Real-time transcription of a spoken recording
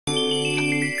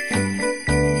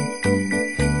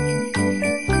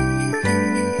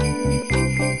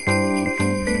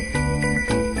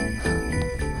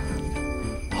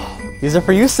These are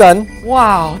for you, son.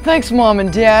 Wow, thanks, Mom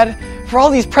and Dad, for all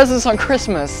these presents on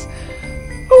Christmas.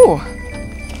 Ooh.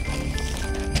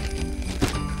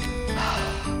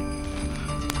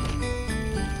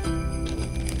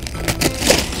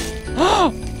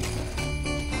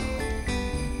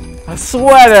 A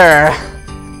sweater.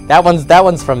 That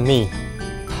one's from me.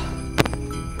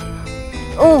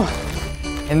 Oh,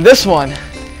 and this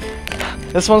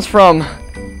one's from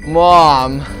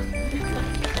Mom.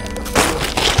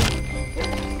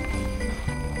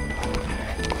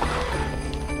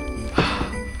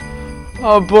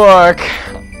 A book.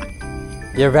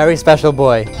 You're a very special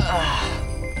boy.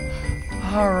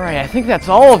 All right, I think that's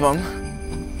all of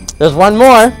them. There's one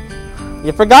more.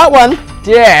 You forgot one.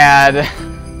 Dad.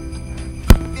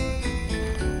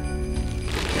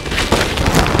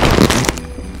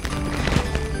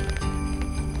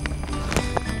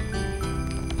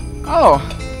 Oh,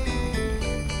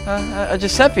 a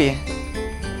Giuseppe.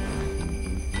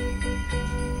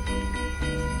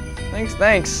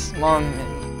 Thanks, Mom.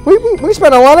 We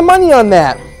spent a lot of money on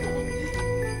that.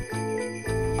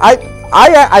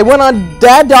 I went on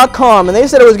dad.com and they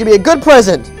said it was gonna be a good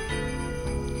present.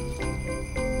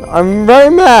 I'm very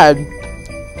mad.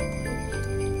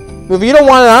 If you don't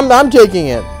want it, I'm taking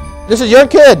it. This is your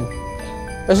kid.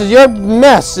 This is your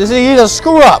mess. He's a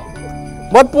screw up.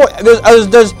 What boy?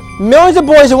 There's millions of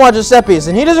boys who want Giuseppe's,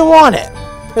 and he doesn't want it.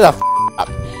 He's a up.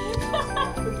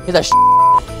 He's a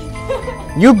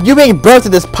You gave birth to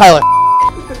this pile of